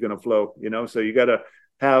money is going to flow. So you got to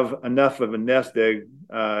have enough of a nest egg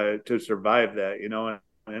to survive that.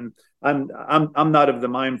 And I'm not of the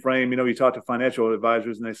mind frame. You talk to financial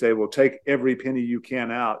advisors and they say, well, take every penny you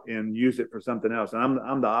can out and use it for something else. And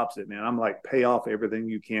I'm the opposite, man. I'm like, pay off everything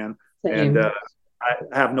you can. Same. And I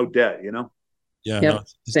have no debt, Yeah, Yep. no,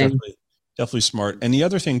 it's definitely smart. And the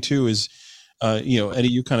other thing too is, Eddie,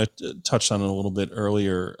 you kind of touched on it a little bit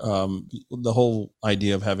earlier. The whole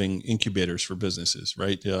idea of having incubators for businesses,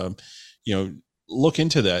 right? Look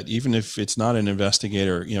into that, even if it's not an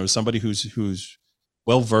investigator, somebody who's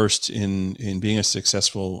well-versed in being a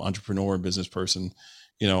successful entrepreneur and business person.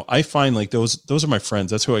 I find like those are my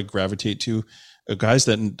friends. That's who I gravitate to, guys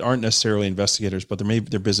that aren't necessarily investigators, but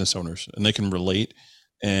they're business owners and they can relate.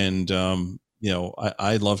 And,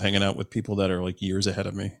 I love hanging out with people that are like years ahead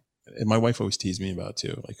of me. And my wife always teased me about it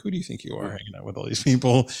too. Like, who do you think you are hanging out with all these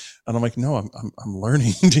people? And I'm like, no, I'm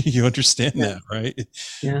learning. Do you understand that? Right.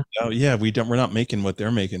 Yeah. We're not making what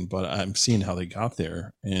they're making, but I'm seeing how they got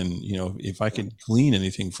there. And, if I could glean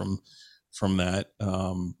anything from that,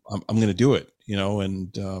 I'm going to do it,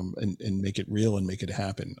 and make it real and make it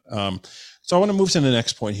happen. So I want to move to the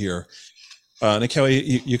next point here. And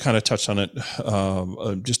Kelly, you kind of touched on it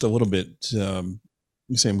just a little bit.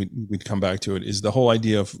 Saying we'd come back to it, is the whole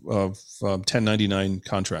idea of 1099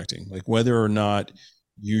 contracting, like whether or not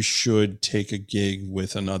you should take a gig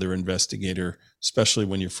with another investigator, especially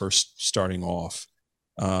when you're first starting off.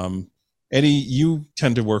 Eddie, you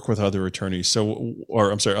tend to work with other attorneys,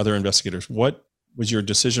 other investigators. What was your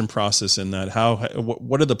decision process in that?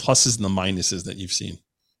 What are the pluses and the minuses that you've seen?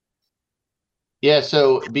 Yeah,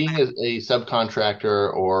 so being a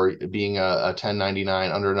subcontractor or being a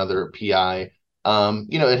 1099 under another PI,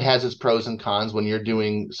 it has its pros and cons. When you're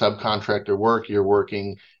doing subcontractor work, you're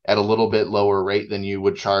working at a little bit lower rate than you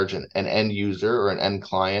would charge an end user or an end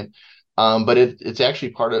client. But it's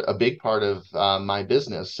actually a big part of my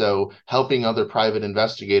business. So helping other private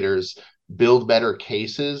investigators build better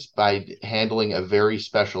cases by handling a very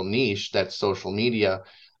special niche that's social media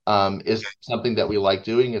is something that we like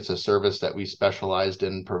doing. It's a service that we specialized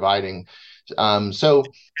in providing. It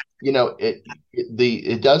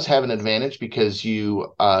does have an advantage because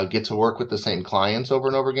you get to work with the same clients over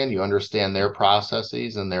and over again. You understand their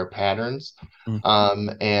processes and their patterns.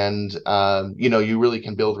 Mm-hmm. You really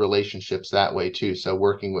can build relationships that way too. So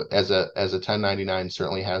working as a 1099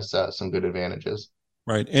 certainly has some good advantages.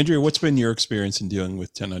 Right. Andrea, what's been your experience in dealing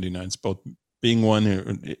with 1099s, both being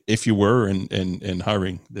one, if you were, and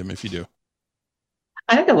hiring them if you do?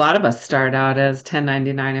 I think a lot of us start out as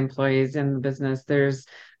 1099 employees in the business. There's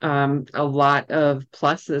a lot of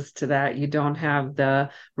pluses to that. You don't have the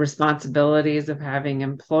responsibilities of having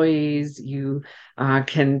employees. You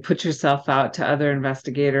can put yourself out to other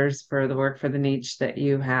investigators for the work for the niche that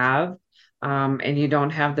you have. And you don't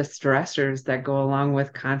have the stressors that go along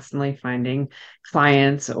with constantly finding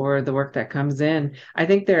clients or the work that comes in. I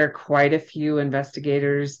think there are quite a few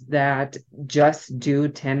investigators that just do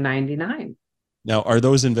 1099. Now, are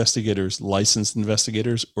those investigators licensed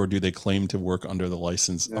investigators, or do they claim to work under the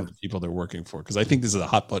license of the people they're working for? Because I think this is a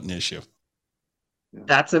hot button issue.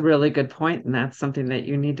 That's a really good point, and that's something that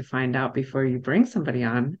you need to find out before you bring somebody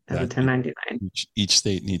on as a 1099. Each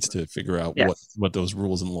state needs to figure out what those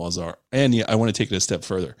rules and laws are. And I want to take it a step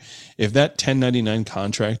further. If that 1099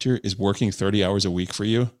 contractor is working 30 hours a week for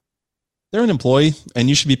you, they're an employee, and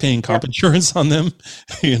you should be paying comp insurance on them.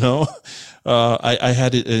 I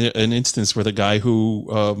had an instance where the guy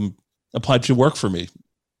who applied to work for me,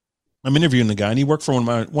 I'm interviewing the guy, and he worked for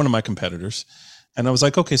one of my competitors. And I was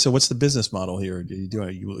like, okay, so what's the business model here? Are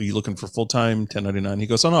you looking for full-time 1099? He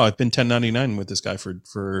goes, oh no, I've been 1099 with this guy for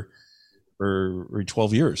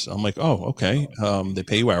 12 years. I'm like, oh, okay. They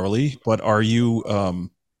pay you hourly, but are you a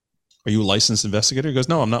licensed investigator? He goes,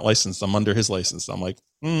 no, I'm not licensed. I'm under his license. I'm like,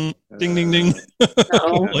 ding, ding, ding.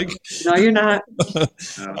 No, no, you're not.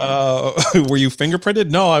 Were you fingerprinted?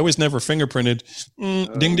 No, I was never fingerprinted.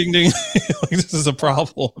 Ding, ding, ding. This is a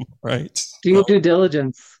problem, right? Do your due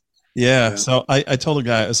diligence. Yeah. So I told the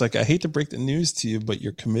guy, I was like, I hate to break the news to you, but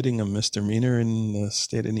you're committing a misdemeanor in the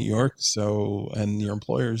state of New York. And your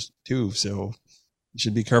employers too. So you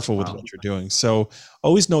should be careful with what you're doing. So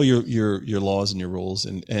always know your laws and your rules,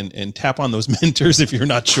 and tap on those mentors if you're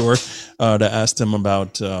not sure, to ask them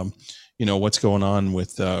about, what's going on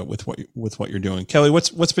with what you're doing. Kelly,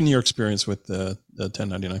 what's been your experience with the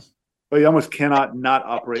 1099? Well, you almost cannot not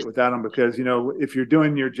operate without them, because, if you're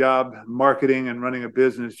doing your job, marketing and running a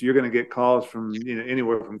business, you're going to get calls from,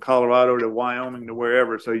 anywhere from Colorado to Wyoming to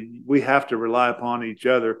wherever. So we have to rely upon each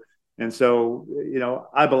other. And so,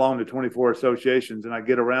 I belong to 24 associations, and I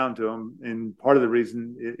get around to them. And part of the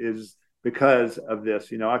reason is because of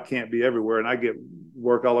this. I can't be everywhere, and I get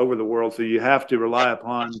work all over the world. So you have to rely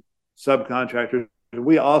upon subcontractors. And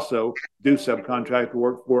we also do subcontract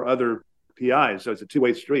work for other PIs. So it's a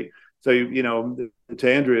two-way street. So, to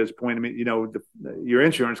Andrea's point, your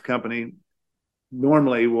insurance company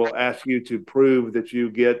normally will ask you to prove that you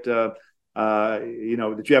get, that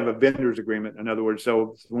you have a vendor's agreement. In other words,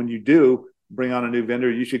 so when you do bring on a new vendor,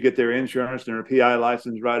 you should get their insurance and their PI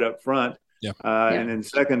license right up front. Yeah. And then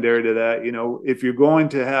secondary to that, if you're going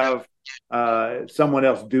to have someone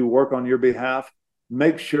else do work on your behalf,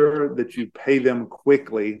 make sure that you pay them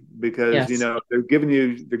quickly, because they're giving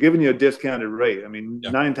you a discounted rate. I mean,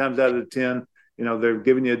 9 times out of 10, they're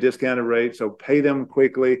giving you a discounted rate. So pay them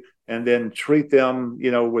quickly, and then treat them,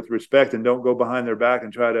 with respect, and don't go behind their back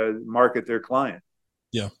and try to market their client.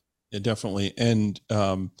 Yeah, definitely. And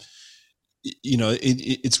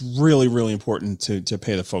it's really, really important to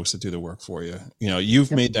pay the folks that do the work for you.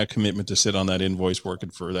 You've made that commitment to sit on that invoice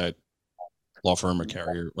working for that law firm or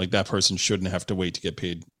carrier. Like, that person shouldn't have to wait to get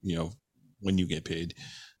paid, when you get paid.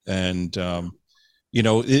 And,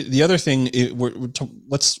 the other thing,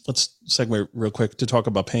 let's segue real quick to talk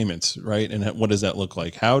about payments, right? And what does that look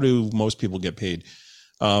like? How do most people get paid?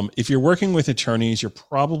 If you're working with attorneys, you're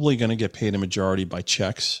probably going to get paid a majority by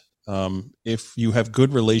checks. If you have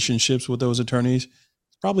good relationships with those attorneys,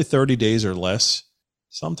 it's probably 30 days or less.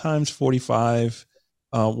 sometimes 45.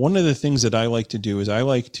 One of the things that I like to do is I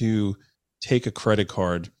like to take a credit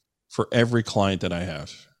card for every client that I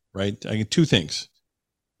have, right? I get two things: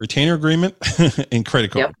 retainer agreement and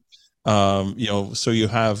credit card. Yep. So you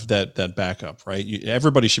have that backup, right?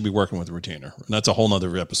 Everybody should be working with a retainer, and that's a whole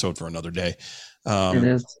nother episode for another day. It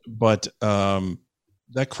is. But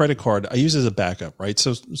that credit card I use as a backup, right?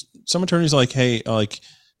 So some attorneys are like, hey, like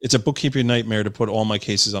it's a bookkeeping nightmare to put all my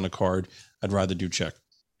cases on a card. I'd rather do check.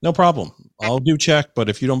 No problem. I'll do check. But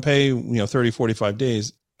if you don't pay, 30, 45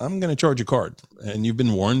 days, I'm going to charge you card. And you've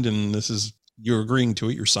been warned, and you're agreeing to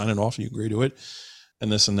it. You're signing off and you agree to it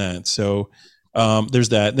and this and that. So there's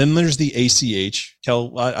that. Then there's the ACH.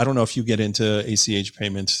 Kel, I don't know if you get into ACH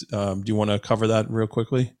payments. Do you want to cover that real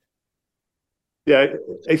quickly? Yeah,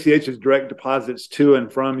 ACH is direct deposits to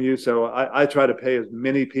and from you. So I try to pay as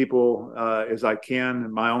many people as I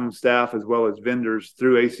can, my own staff as well as vendors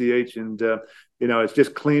through ACH. And, it's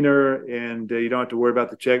just cleaner, and you don't have to worry about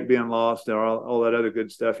the check being lost or all that other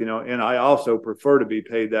good stuff, And I also prefer to be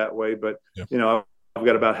paid that way. But, I've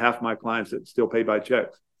got about half my clients that still pay by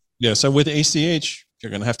checks. Yeah. So with ACH, you're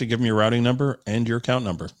going to have to give them your routing number and your account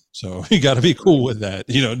number. So you got to be cool with that,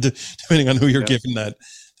 depending on who you're giving that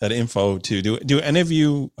info to. Do any of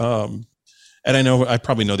you, and I know I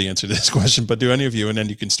probably know the answer to this question, but do any of you, and then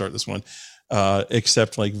you can start this one,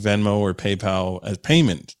 accept like Venmo or PayPal as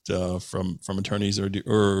payment from attorneys or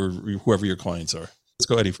whoever your clients are? Let's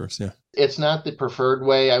go Eddie first. Yeah. It's not the preferred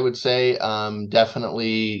way, I would say.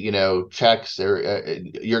 Definitely, checks or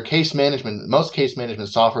your case management. Most case management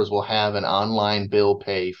softwares will have an online bill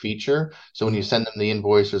pay feature. So when you send them the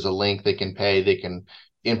invoice, there's a link they can pay. They can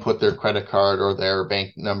input their credit card or their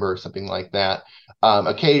bank number or something like that.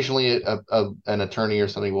 Occasionally, an attorney or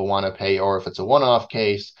somebody will want to pay, or if it's a one-off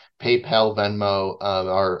case, PayPal, Venmo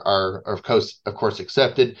are of course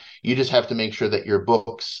accepted. You just have to make sure that your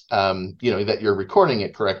books, that you're recording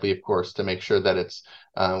it correctly, of course, to make sure that it's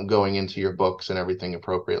going into your books and everything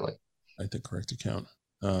appropriately. Right, the correct account.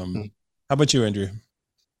 How about you, Andrea?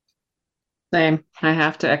 Same. I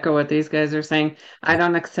have to echo what these guys are saying. I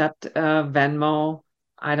don't accept Venmo.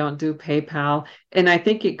 I don't do PayPal. And I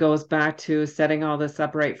think it goes back to setting all this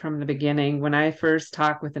up right from the beginning. When I first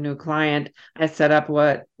talk with a new client, I set up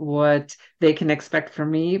what they can expect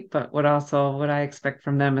from me, but what I expect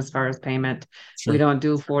from them as far as payment. Sure. We don't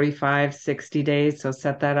do 45, 60 days. So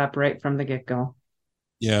set that up right from the get-go.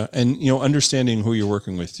 Yeah. And, understanding who you're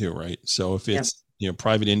working with too, right? So if it's,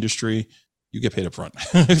 private industry, you get paid up front.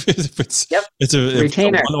 It's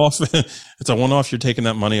a one-off. It's a one-off. You're taking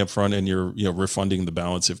that money up front and you're, refunding the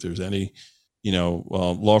balance. If there's any,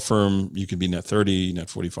 law firm, you could be net 30, net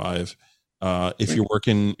 45. If you're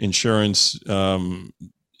working insurance, whatever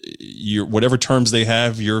terms they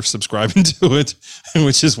have, you're subscribing to it,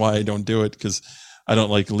 which is why I don't do it, because I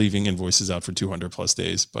don't like leaving invoices out for 200 plus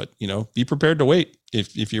days. But, be prepared to wait.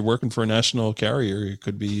 If you're working for a national carrier, it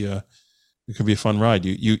could be a fun ride.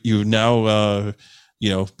 You now,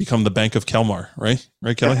 become the Bank of Kelmar, right?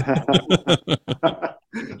 Right, Kelly?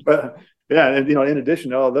 But yeah. And, in addition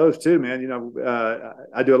to all those too, man,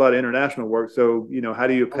 I do a lot of international work. So, how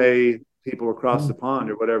do you pay people across the pond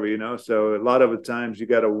or whatever, so a lot of the times you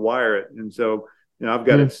got to wire it. And so, I've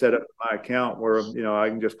got it set up my account where, I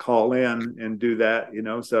can just call in and do that,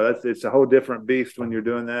 so it's a whole different beast when you're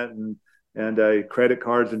doing that. And credit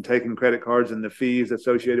cards and taking credit cards and the fees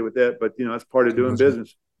associated with that. But, that's part of doing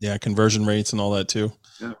business. Yeah. Conversion rates and all that too.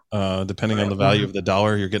 Yeah. Depending on the value of the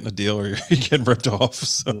dollar, you're getting a deal or you're getting ripped off.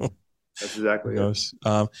 So that's exactly it.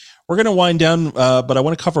 We're going to wind down, but I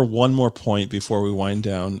want to cover one more point before we wind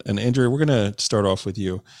down. And Andrea, we're going to start off with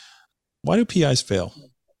you. Why do PIs fail?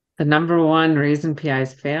 The number one reason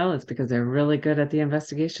PIs fail is because they're really good at the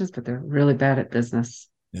investigations, but they're really bad at business.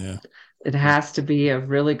 Yeah. It has to be a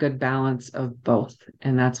really good balance of both.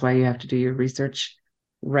 And that's why you have to do your research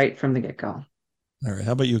right from the get-go. All right.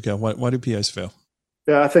 How about you, Kel? Why do PIs fail?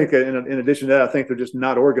 Yeah, I think in addition to that, I think they're just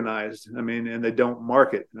not organized. And they don't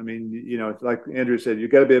market. Like Andrew said, you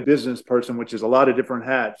got to be a business person, which is a lot of different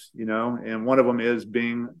hats, and one of them is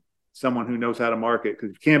being someone who knows how to market.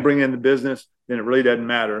 Because if you can't bring in the business, then it really doesn't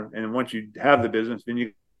matter. And once you have the business, then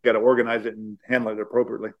you got to organize it and handle it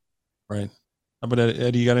appropriately. Right. How about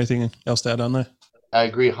Eddie? You got anything else to add on that? I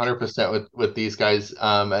agree 100% with these guys.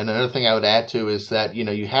 And another thing I would add to is that,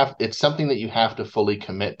 it's something that you have to fully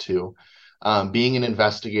commit to. Being an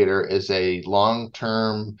investigator is a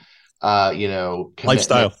long-term,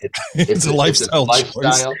 lifestyle. It's a lifestyle.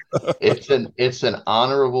 It's an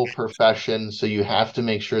honorable profession. So you have to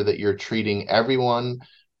make sure that you're treating everyone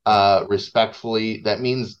respectfully. That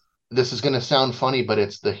means this is going to sound funny, but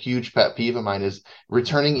it's the huge pet peeve of mine is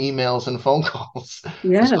returning emails and phone calls.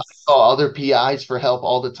 Yes. So I call other PIs for help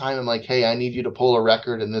all the time. I'm like, hey, I need you to pull a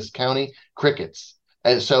record in this county. Crickets.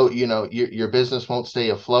 And so, your business won't stay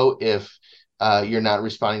afloat if you're not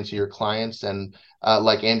responding to your clients. And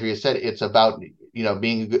like Andrea said, it's about,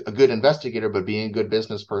 being a good investigator, but being a good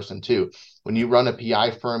business person too. When you run a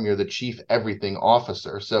PI firm, you're the chief everything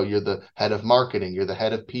officer. So you're the head of marketing, you're the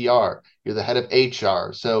head of PR, you're the head of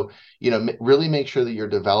HR. So, really make sure that you're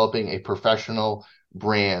developing a professional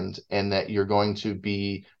brand and that you're going to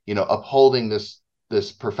be, upholding this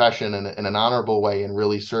profession in an honorable way and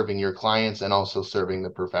really serving your clients and also serving the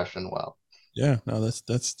profession well. Yeah, no, that's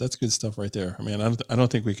good stuff right there. I mean, I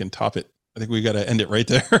don't think we can top it. I think we got to end it right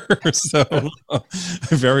there. So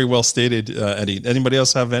very well stated, Eddie. Anybody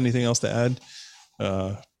else have anything else to add?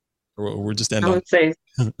 Or we're just ending. I would say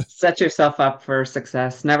set yourself up for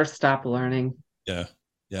success. Never stop learning. Yeah.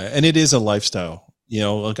 And it is a lifestyle,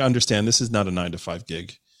 understand this is not a 9-to-5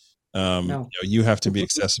 gig. No. You have to be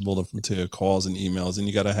accessible to calls and emails, and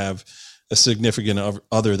you got to have a significant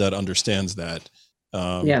other that understands that.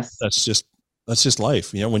 Yes. That's just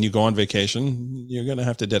life. When you go on vacation, you're going to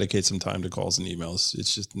have to dedicate some time to calls and emails.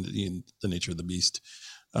 It's just the nature of the beast.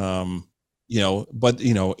 But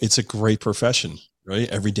it's a great profession, right?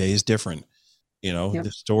 Every day is different. Yep.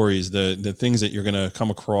 The stories, the things that you're going to come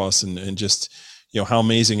across and just, how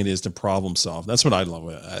amazing it is to problem solve. That's what I love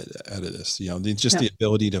out of this, the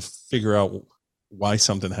ability to figure out why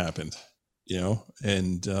something happened,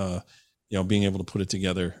 and, being able to put it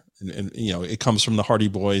together. And it comes from the Hardy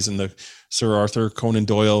Boys and the Sir Arthur Conan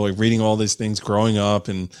Doyle, like reading all these things growing up,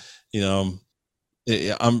 and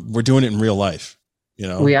we're doing it in real life.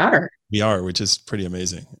 We are, which is pretty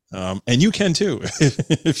amazing. And you can too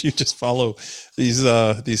if you just follow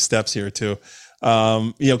these steps here too.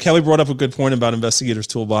 Kelly brought up a good point about Investigators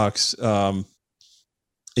Toolbox.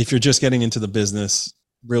 If you're just getting into the business,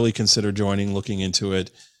 really consider looking into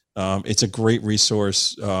it. It's a great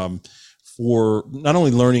resource. For not only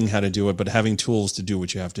learning how to do it, but having tools to do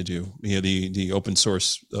what you have to do. The open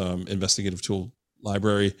source investigative tool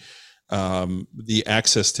library, the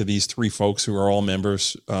access to these 3 folks who are all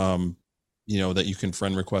members, that you can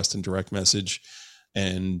friend request and direct message,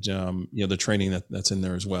 and the training that's in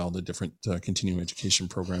there as well, the different continuing education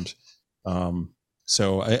programs.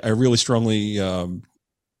 So I really strongly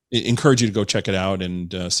encourage you to go check it out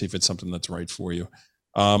and see if it's something that's right for you.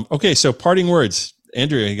 Okay, so parting words.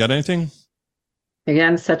 Andrea, you got anything?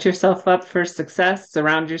 Again, set yourself up for success.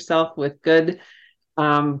 Surround yourself with good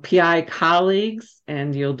PI colleagues,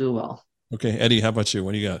 and you'll do well. Okay, Eddie, how about you?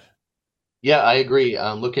 What do you got? Yeah, I agree.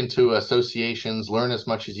 Look into associations, learn as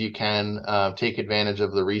much as you can, take advantage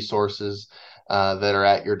of the resources that are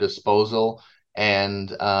at your disposal.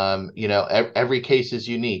 And, every case is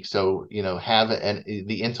unique. So, have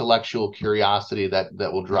the intellectual curiosity that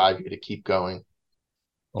will drive you to keep going.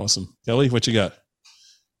 Awesome. Kelly, what you got?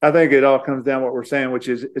 I think it all comes down to what we're saying, which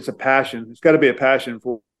is it's a passion. It's got to be a passion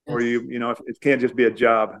for you. It can't just be a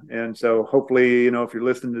job. And so hopefully, if you're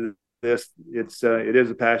listening to this, it is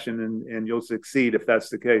a passion, and you'll succeed if that's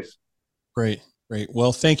the case. Great.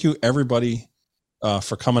 Well, thank you everybody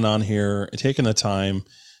for coming on here and taking the time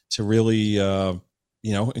to really,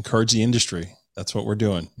 encourage the industry. That's what we're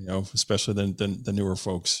doing, especially the newer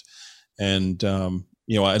folks. And,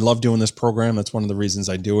 I love doing this program. That's one of the reasons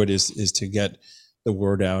I do it is to get the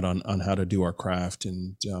word out on how to do our craft.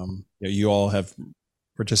 And you all have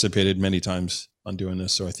participated many times on doing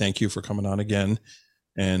this. So I thank you for coming on again.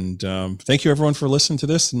 And thank you everyone for listening to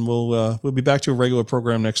this. And we'll be back to a regular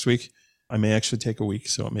program next week. I may actually take a week,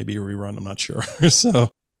 so it may be a rerun. I'm not sure.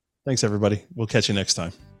 So thanks everybody. We'll catch you next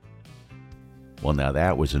time. Well, now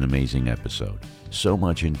that was an amazing episode. So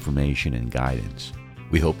much information and guidance.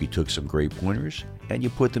 We hope you took some great pointers and you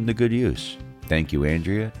put them to good use. Thank you,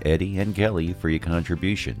 Andrea, Eddie, and Kelly for your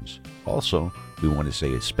contributions. Also, we want to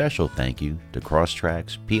say a special thank you to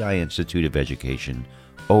Crosstracks, PI Institute of Education,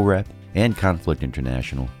 OREP, and Conflict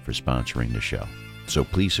International for sponsoring the show. So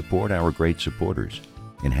please support our great supporters.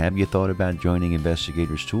 And have you thought about joining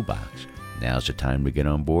Investigators Toolbox? Now's the time to get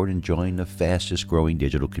on board and join the fastest growing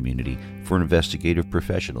digital community for investigative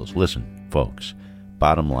professionals. Listen, folks,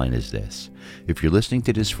 bottom line is this. If you're listening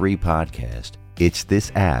to this free podcast, it's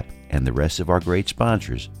this app and the rest of our great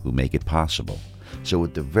sponsors who make it possible. So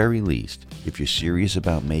at the very least, if you're serious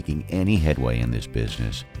about making any headway in this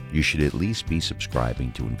business, you should at least be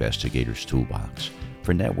subscribing to Investigators Toolbox.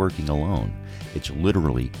 For networking alone, it's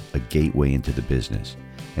literally a gateway into the business.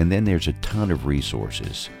 And then there's a ton of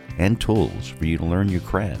resources and tools for you to learn your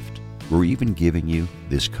craft. We're even giving you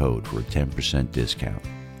this code for a 10% discount.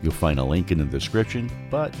 You'll find a link in the description,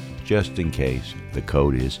 but just in case, the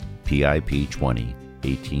code is PIP20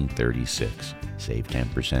 1836. Save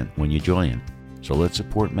 10% when you join. So let's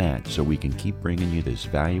support Matt so we can keep bringing you this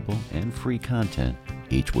valuable and free content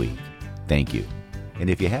each week. Thank you. And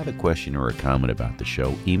if you have a question or a comment about the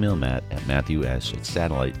show, email Matt at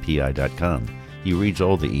matthews@satellitepi.com. He reads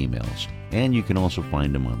all the emails, and you can also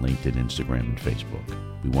find him on LinkedIn, Instagram, and Facebook.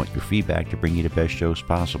 We want your feedback to bring you the best shows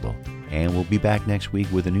possible. And we'll be back next week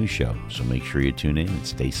with a new show, so make sure you tune in and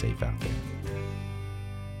stay safe out there.